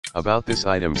About this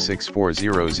item: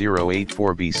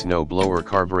 640084B Snow Blower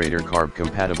Carburetor Carb,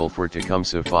 compatible for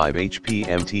Tecumseh 5HP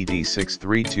MTD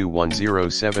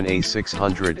 632107A,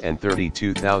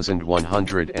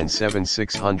 632,107,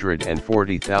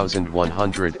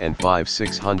 640,105,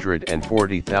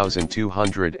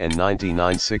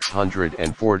 640,299,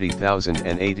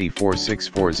 640,084,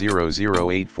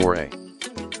 640084A.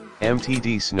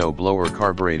 MTD Snow Blower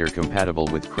Carburetor, compatible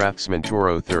with Craftsman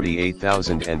Toro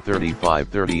 38035,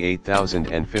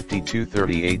 38052,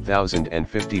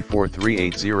 38054,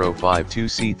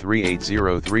 38052C,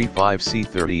 38035C,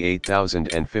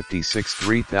 38056,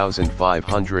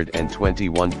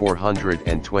 3521,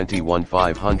 421,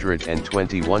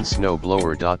 521 Snow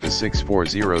Blower. The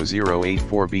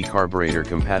 640084B Carburetor,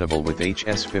 compatible with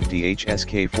HS50,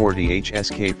 HSK40,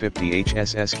 HSK50,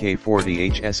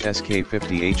 HSSK40,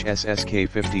 HSSK50,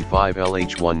 HSSK55,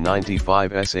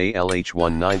 LH195SA,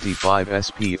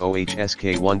 LH195SP,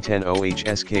 OHSK110,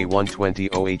 OHSK120,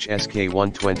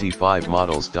 OHSK125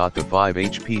 models. The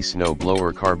 5HP Snow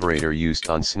Blower Carburetor, used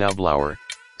on snowblower,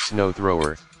 snow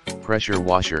thrower, pressure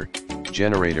washer,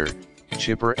 generator,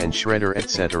 chipper and shredder,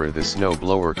 etc. The Snow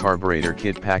Blower Carburetor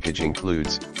kit package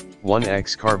includes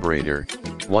 1X carburetor,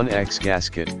 1X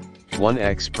gasket,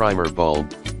 1X primer bulb,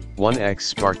 1X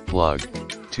spark plug,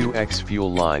 2X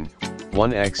fuel line,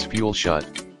 1X fuel shut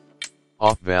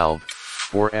off valve,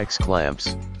 4X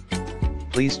clamps.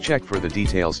 Please check for the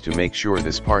details to make sure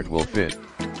this part will fit.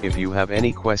 If you have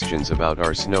any questions about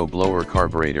our snow blower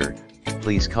carburetor,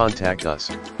 please contact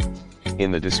us in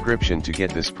the description to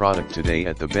get this product today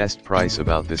at the best price.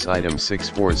 About this item: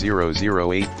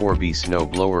 640084B Snow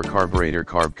Blower Carburetor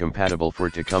Carb, compatible for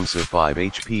Tecumseh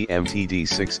 5HP MTD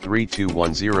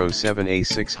 632107A,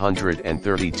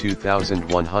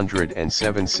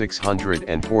 632,107,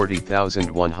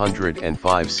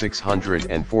 640,105,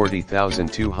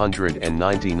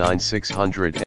 640,299, 600